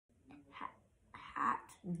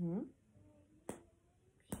Mm-hmm.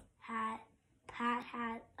 Pat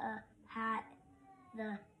had a hat.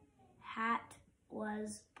 The hat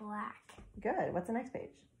was black. Good. What's the next page?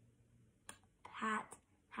 Pat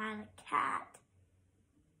had a cat.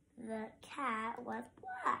 The cat was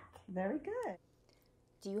black. Very good.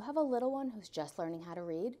 Do you have a little one who's just learning how to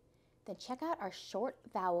read? Then check out our short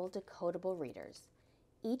vowel decodable readers.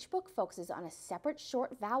 Each book focuses on a separate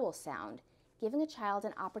short vowel sound, giving a child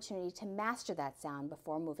an opportunity to master that sound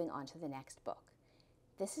before moving on to the next book.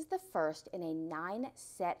 This is the first in a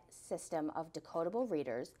 9-set system of decodable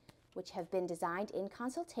readers, which have been designed in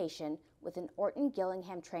consultation with an Orton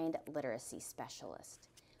Gillingham trained literacy specialist.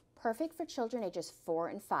 Perfect for children ages 4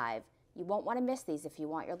 and 5. You won't want to miss these if you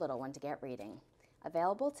want your little one to get reading.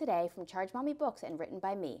 Available today from Charge Mommy Books and written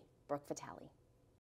by me, Brooke Vitale.